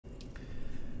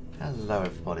Hello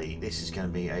everybody, this is going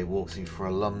to be a walkthrough for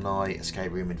Alumni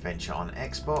Escape Room Adventure on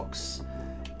Xbox.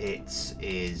 It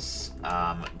is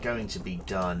going to be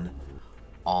done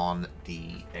on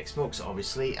the Xbox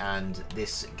obviously, and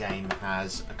this game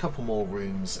has a couple more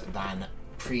rooms than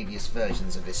previous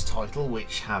versions of this title,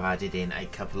 which have added in a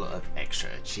couple of extra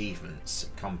achievements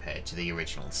compared to the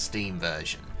original Steam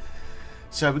version.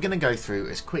 So we're going to go through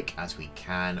as quick as we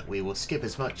can. We will skip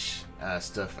as much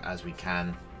stuff as we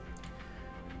can,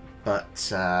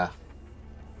 but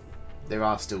there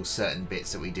are still certain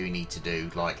bits that we do need to do,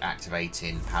 like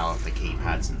activating power for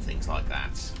keypads and things like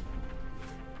that.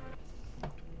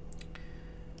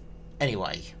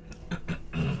 Anyway,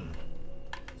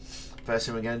 first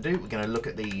thing we're going to do, we're going to look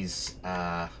at these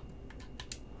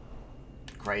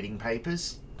grading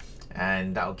papers,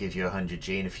 and that'll give you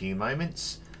 100G in a few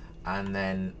moments. And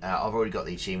then I've already got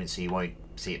the achievement, so you won't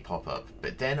see it pop up.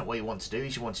 But then what you want to do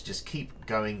is you want to just keep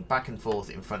going back and forth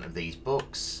in front of these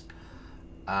books,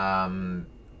 and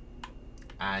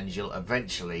you'll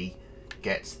eventually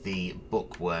get the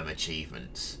bookworm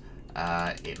achievement.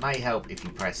 It may help if you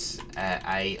press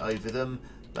A over them,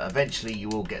 but eventually you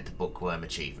will get the bookworm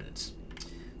achievement.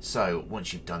 So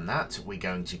once you've done that, we're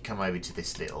going to come over to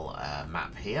this little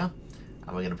map here,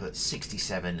 and we're going to put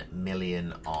 67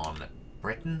 million on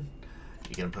Britain.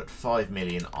 You're going to put 5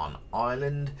 million on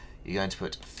Ireland. You're going to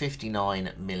put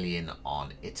 59 million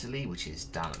on Italy, which is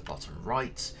down at the bottom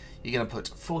right. You're going to put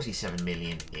 47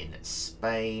 million in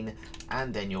Spain,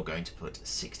 and then you're going to put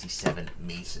 67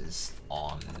 meters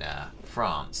on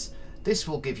France. This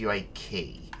will give you a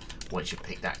key. Once you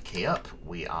pick that key up,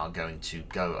 we are going to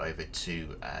go over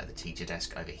to the teacher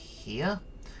desk over here,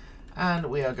 and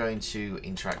we are going to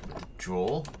interact with the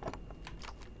drawer.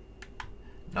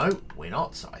 No, we're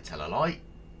not. I tell a lie.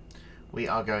 We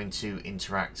are going to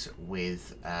interact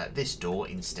with this door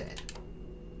instead.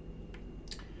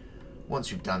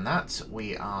 Once we've done that,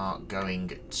 we are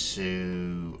going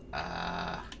to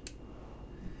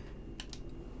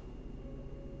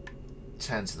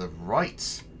turn to the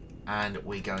right, and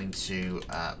we're going to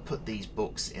put these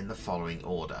books in the following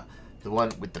order. The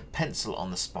one with the pencil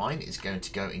on the spine is going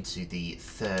to go into the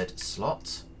 3rd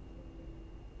slot.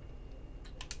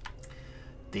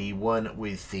 The one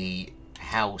with the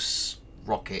house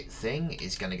rocket thing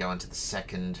is going to go into the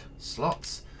 2nd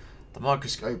slot. The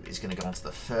microscope is going to go onto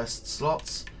the 1st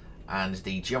slot, and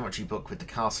the geometry book with the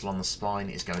castle on the spine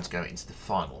is going to go into the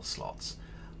final slot.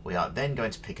 We are then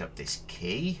going to pick up this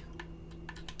key.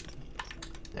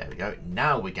 There we go.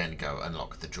 Now we're going to go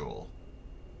unlock the drawer.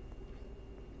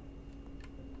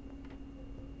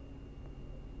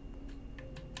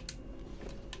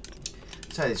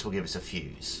 So this will give us a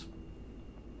fuse.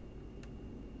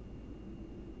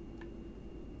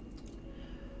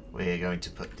 We're going to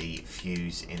put the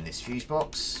fuse in this fuse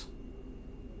box.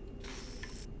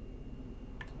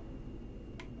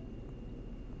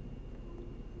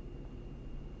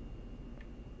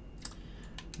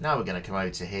 Now we're going to come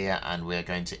over to here, and we're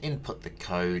going to input the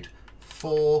code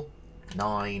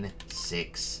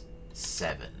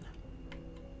 4967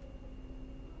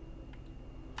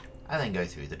 and then go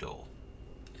through the door,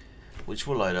 which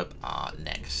will load up our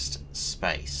next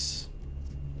space.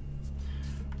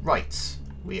 Right.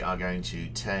 We are going to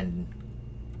turn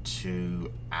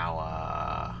to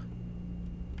our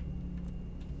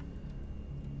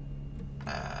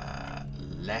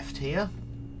left here,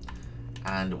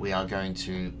 and we are going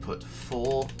to put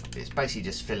 4. It's basically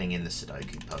just filling in the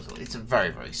Sudoku puzzle. It's a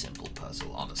very, very simple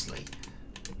puzzle, honestly.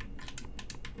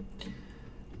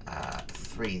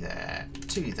 3 there,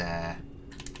 2 there,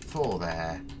 4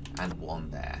 there, and 1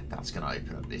 there. That's going to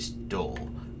open up this door.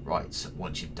 Right, so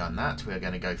once you've done that, we're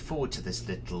going to go forward to this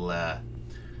little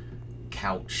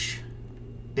couch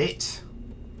bit,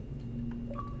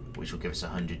 which will give us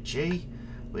 100G.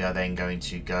 We are then going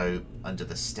to go under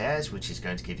the stairs, which is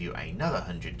going to give you another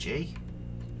 100G.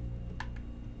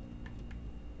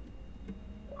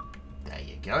 There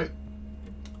you go.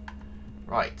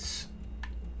 Right.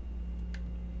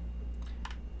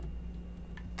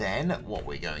 Then what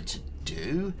we're going to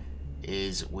do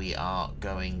is we are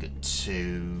going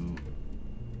to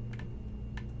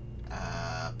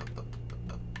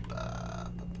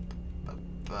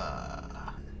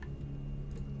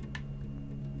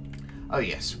oh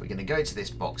yes, we're going to go to this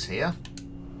box here.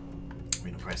 We're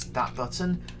going to press that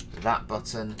button, that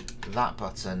button, that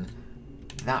button,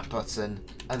 that button,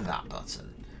 and that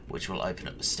button, which will open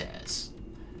up the stairs.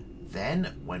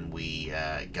 Then when we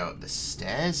go up the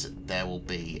stairs, there will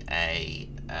be a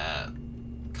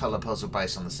colour puzzle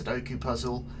based on the Sudoku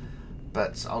puzzle,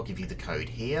 but I'll give you the code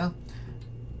here.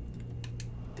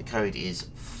 The code is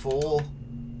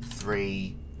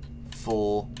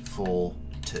 4344 4,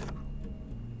 2.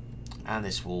 And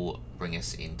this will bring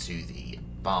us into the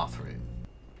bathroom.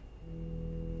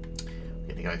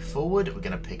 We're going to go forward, we're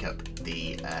going to pick up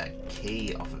the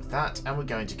key off of that, and we're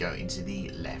going to go into the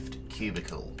left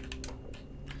cubicle.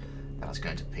 That's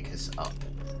going to pick us up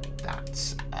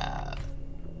that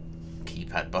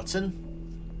keypad button.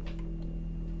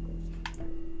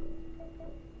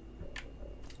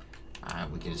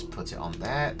 And we can just put it on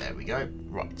there. There we go.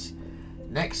 Right.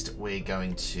 Next, we're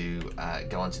going to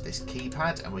go onto this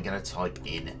keypad and we're going to type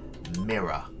in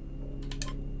mirror.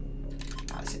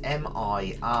 That's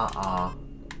M-I-R-R.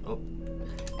 Oh,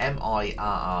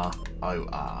 M-I-R-R-O-R.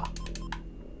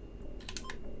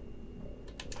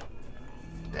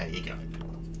 There you go.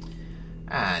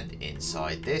 And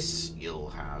inside this, you'll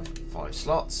have 5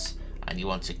 slots, and you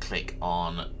want to click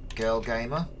on Girl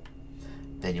Gamer.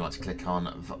 Then you want to click on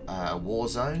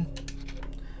Warzone.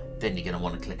 Then you're going to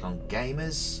want to click on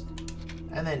Gamers,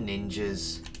 and then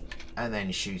Ninjas, and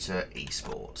then Shooter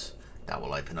Esport. That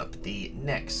will open up the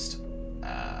next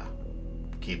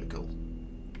cubicle.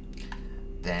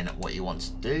 Then what you want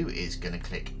to do is going to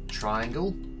click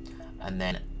Triangle, and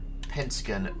then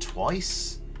Pentagon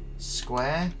twice,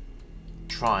 Square,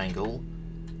 Triangle,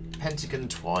 Pentagon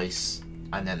twice,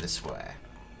 and then the square.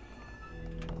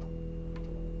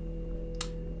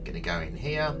 Going to go in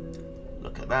here,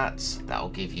 look at that. That will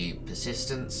give you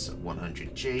persistence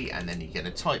 100G, and then you're going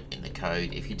to type in the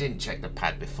code. If you didn't check the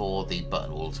pad before, the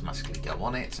button will automatically go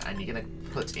on it, and you're going to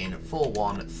put in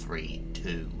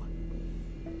 4132.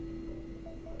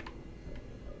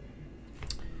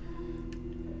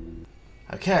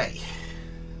 Okay,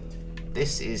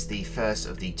 this is the first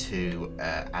of the 2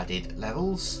 added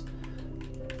levels.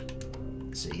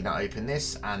 So you're going to open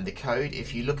this, and the code,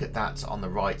 if you look at that on the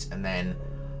right and then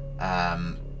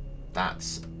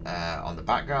that's on the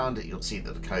background, you'll see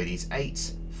that the code is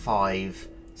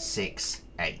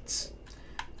 8568.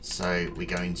 So we're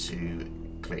going to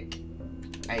click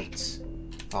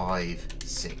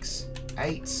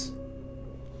 8568,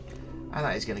 and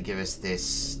that is going to give us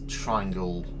this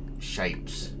triangle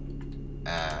shaped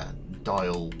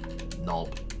dial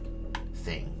knob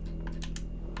thing.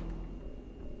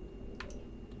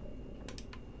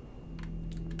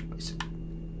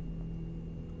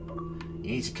 You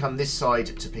need to come this side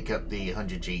to pick up the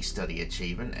 100G study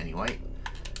achievement anyway.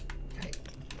 Okay,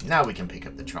 now we can pick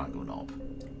up the triangle knob.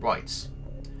 Right,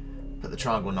 put the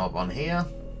triangle knob on here.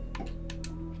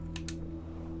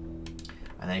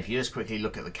 And then if you just quickly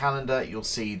look at the calendar, you'll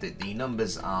see that the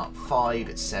numbers are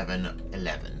 5, 7,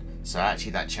 11. So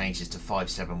actually that changes to 5,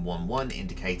 7, 1, 1,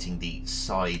 indicating the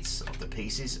sides of the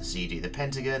pieces. So you do the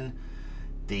pentagon,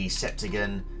 the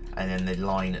septagon, and then the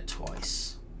line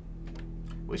twice,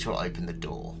 which will open the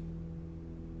door.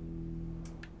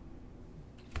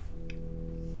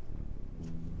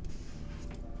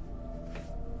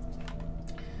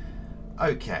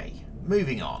 Okay,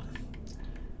 moving on.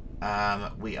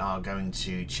 We are going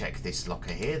to check this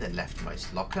locker here, the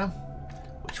leftmost locker,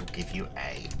 which will give you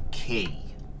a key.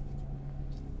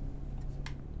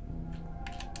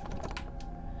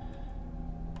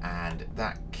 And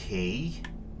that key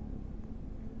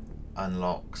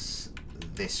unlocks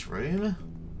this room.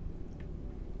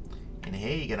 In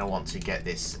here, you're going to want to get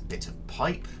this bit of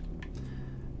pipe,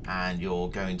 and you're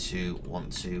going to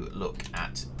want to look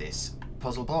at this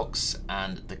puzzle box,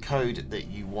 and the code that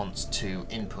you want to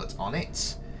input on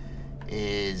it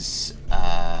is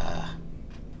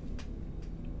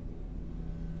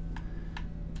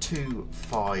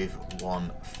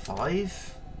 2515.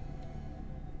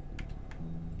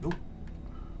 Oh,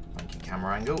 thank you,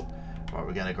 camera angle. Right,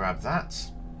 we're going to grab that.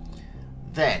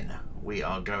 Then we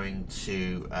are going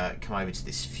to come over to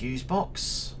this fuse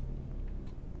box,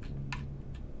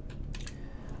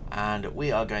 and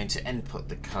we are going to input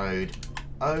the code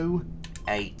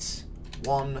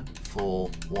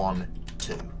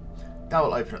 081412. That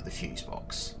will open up the fuse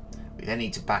box. We then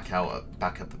need to back up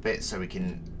a bit so we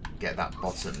can get that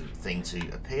bottom thing to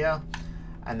appear.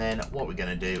 And then what we're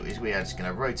going to do is we are just going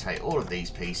to rotate all of these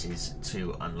pieces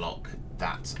to unlock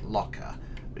that locker.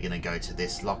 We're going to go to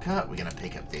this locker, we're going to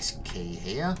pick up this key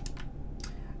here,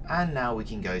 and now we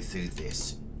can go through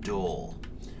this door.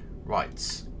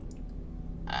 Right.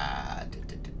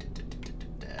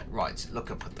 Right,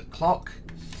 look up at the clock,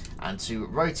 and to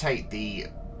rotate the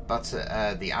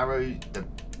arrow,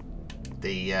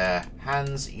 the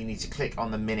hands, you need to click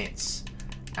on the minutes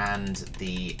and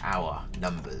the hour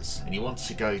numbers, and you want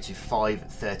to go to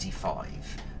 5:35.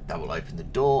 That will open the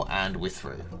door, and we're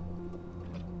through.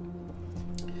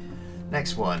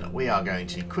 Next one, we are going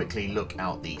to quickly look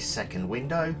out the second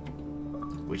window,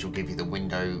 which will give you the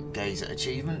window gazer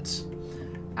achievement.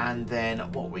 And then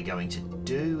what we're going to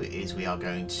do is we are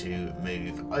going to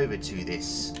move over to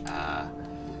this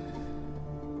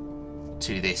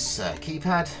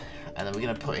keypad, and then we're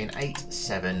going to put in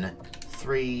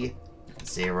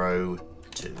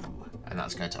 87302, and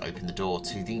that's going to open the door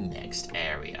to the next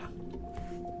area.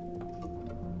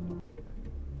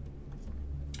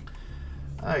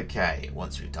 Okay,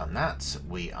 once we've done that,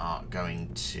 we are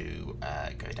going to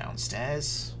go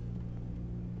downstairs.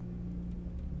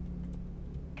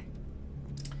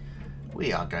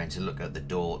 We are going to look at the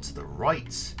door to the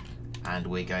right, and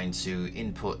we're going to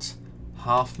input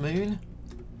half moon,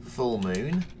 full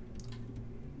moon,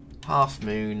 half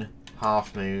moon,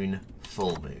 half moon,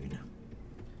 full moon.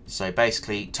 So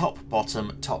basically top,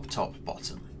 bottom, top, top,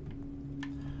 bottom.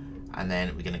 And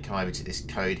then we're going to come over to this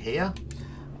code here.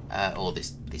 Or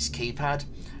this keypad,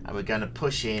 and we're going to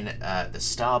push in the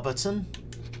star button,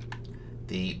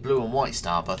 the blue and white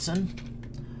star button,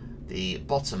 the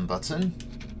bottom button,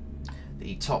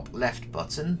 the top left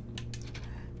button,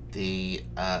 the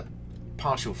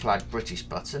partial flag British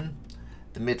button,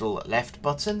 the middle left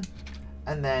button,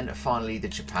 and then finally the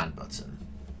Japan button.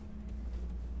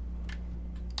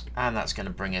 And that's going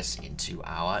to bring us into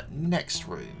our next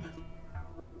room.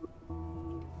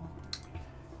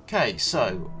 Okay,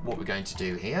 so what we're going to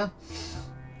do here,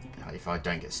 if I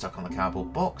don't get stuck on the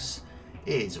cardboard box,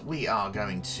 is we are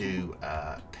going to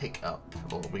pick up,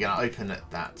 or we're going to open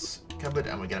that cupboard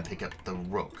and we're going to pick up the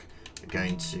rook. We're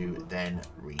going to then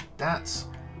read that.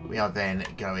 We are then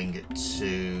going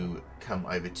to come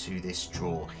over to this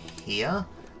drawer here,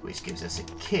 which gives us a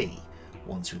key.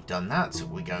 Once we've done that,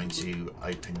 we're going to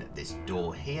open this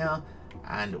door here,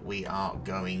 and we are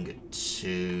going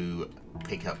to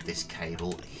pick up this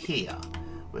cable here.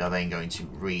 We are then going to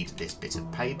read this bit of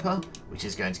paper, which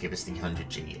is going to give us the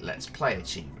 100G Let's Play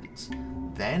achievement.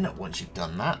 Then, once you've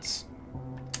done that,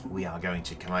 we are going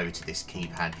to come over to this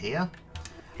keypad here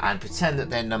and pretend that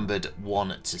they're numbered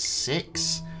 1 to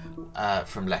 6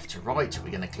 from left to right.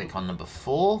 We're going to click on number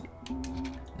 4,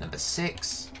 number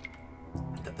 6,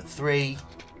 number 3,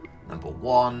 number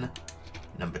 1,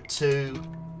 number 2,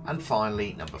 and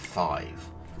finally number 5.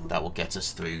 That will get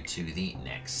us through to the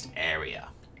next area.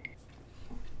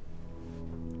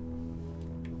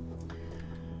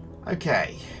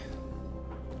 Okay.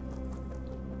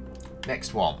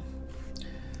 Next one.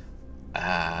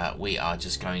 We are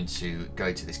just going to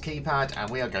go to this keypad and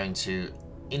we are going to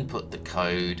input the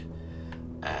code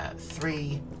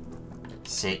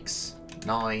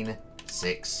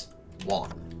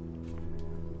 36961.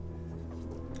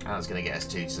 And that's going to get us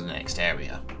to the next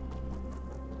area.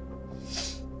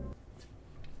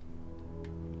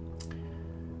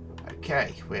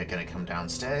 Okay, we're going to come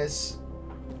downstairs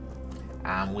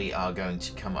and we are going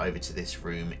to come over to this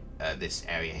room, this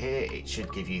area here. It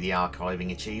should give you the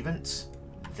archiving achievement.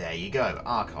 There you go,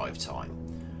 archive time.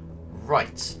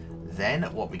 Right, then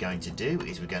what we're going to do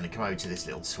is we're going to come over to this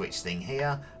little switch thing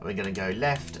here, and we're going to go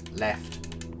left, left,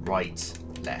 right,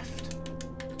 left.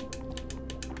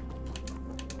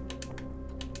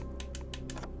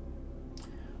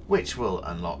 Which will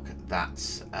unlock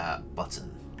that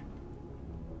button.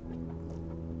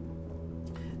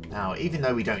 Now, even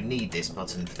though we don't need this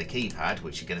button for the keypad,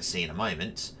 which you're going to see in a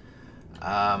moment,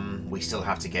 we still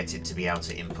have to get it to be able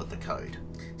to input the code.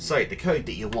 So the code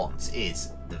that you want is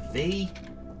the V,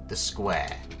 the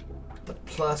square, the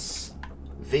plus,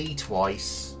 V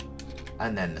twice,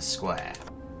 and then the square.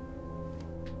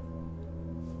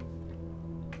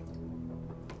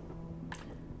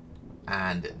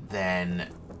 And then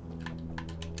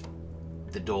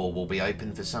the door will be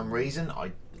open for some reason.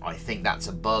 I think that's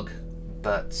a bug,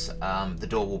 but the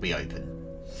door will be open.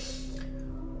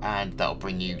 And that'll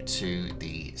bring you to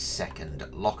the second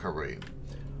locker room.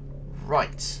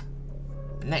 Right.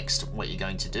 Next, what you're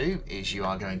going to do is you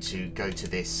are going to go to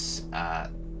this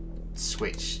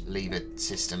switch lever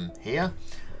system here,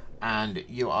 and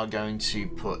you are going to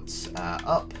put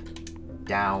up,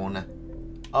 down,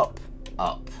 up,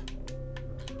 up,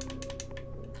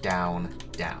 down,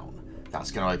 down.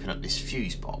 That's going to open up this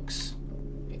fuse box.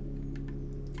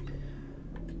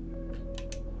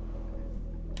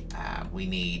 We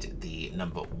need the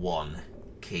number 1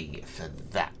 key for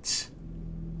that.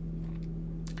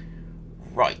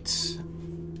 Right.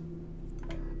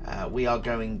 We are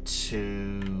going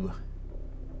to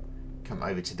come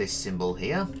over to this symbol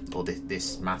here, or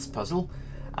this maths puzzle,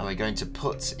 and we're going to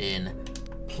put in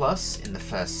plus in the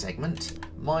first segment,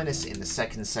 minus in the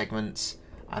second segment,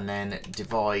 and then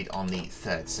divide on the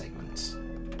third segment.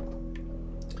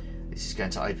 This is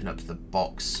going to open up the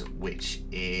box, which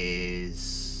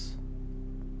is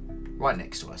right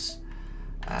next to us,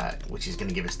 which is going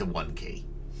to give us the 1 key.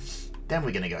 Then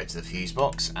we're going to go to the fuse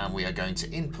box and we are going to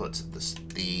input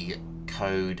the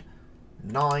code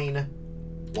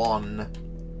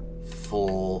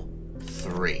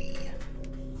 9143.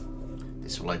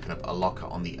 This will open up a locker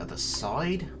on the other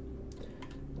side.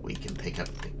 We can pick up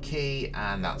the key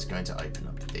and that's going to open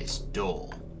up this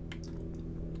door.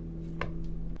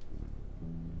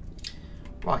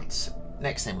 Right,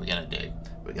 next thing we're going to do,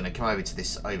 we're going to come over to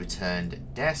this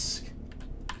overturned desk.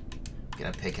 We're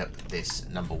going to pick up this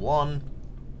number 1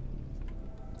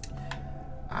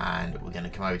 and we're going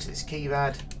to come over to this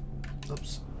keypad.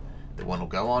 Oops, the 1 will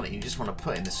go on and you just want to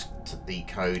put in the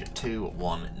code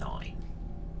 219.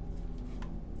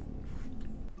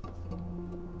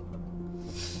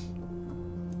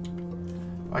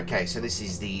 Okay, so this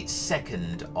is the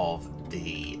second of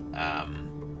the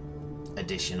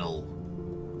additional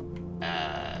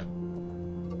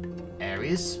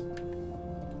areas.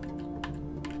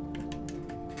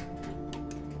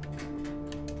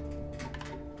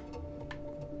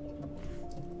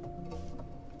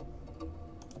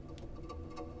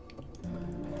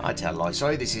 I tell a lie,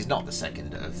 sorry, this is not the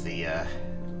second of the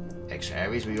extra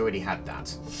areas, we already had that.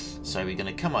 So we're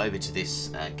going to come over to this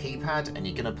keypad and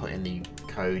you're going to put in the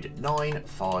code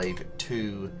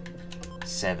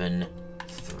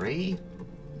 95273,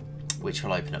 which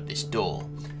will open up this door.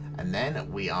 And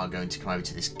then we are going to come over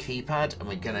to this keypad and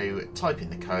we're going to type in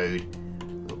the code,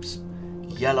 oops,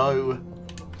 yellow,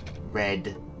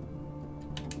 red,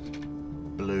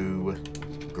 blue,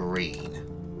 green.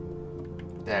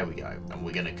 There we go. And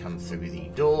we're going to come through the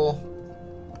door.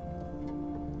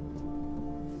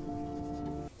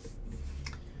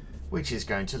 Which is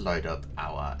going to load up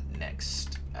our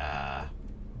next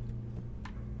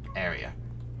area.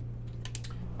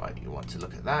 Right, you want to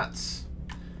look at that.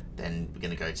 Then we're going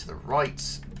to go to the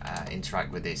right,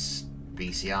 interact with this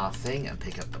VCR thing and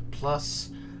pick up the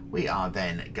plus. We are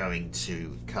then going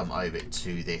to come over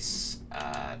to this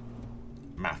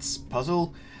maths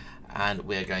puzzle and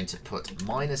we're going to put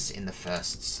minus in the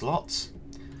first slot,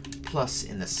 plus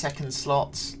in the second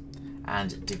slot,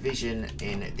 and division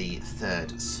in the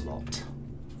third slot.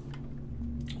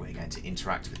 We're going to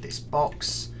interact with this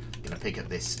box. We're going to pick up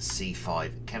this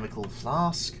C5 chemical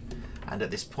flask, and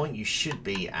at this point you should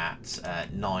be at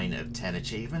 9 of 10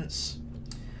 achievements.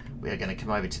 We are going to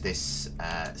come over to this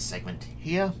segment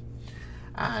here,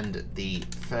 and the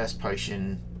first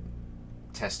potion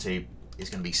test tube is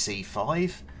going to be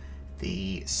C5.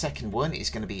 The second one is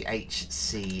going to be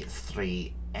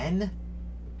HC3N.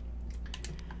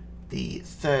 The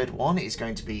third one is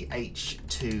going to be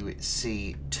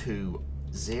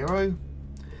H2C20.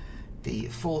 The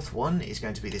fourth one is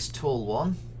going to be this tall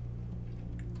one.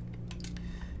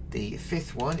 The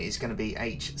fifth one is going to be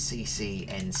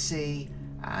HCCNC,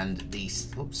 and the,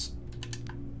 oops,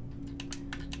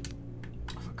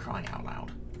 for crying out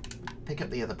loud, pick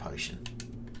up the other potion.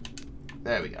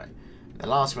 There we go. The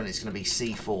last one is going to be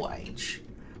C4H.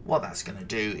 What that's going to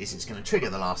do is it's going to trigger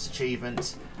the last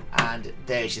achievement, and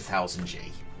there's your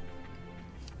 1000G.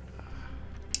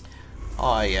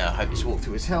 I hope this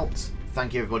walkthrough has helped.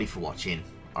 Thank you everybody for watching.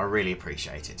 I really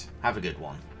appreciate it. Have a good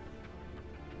one.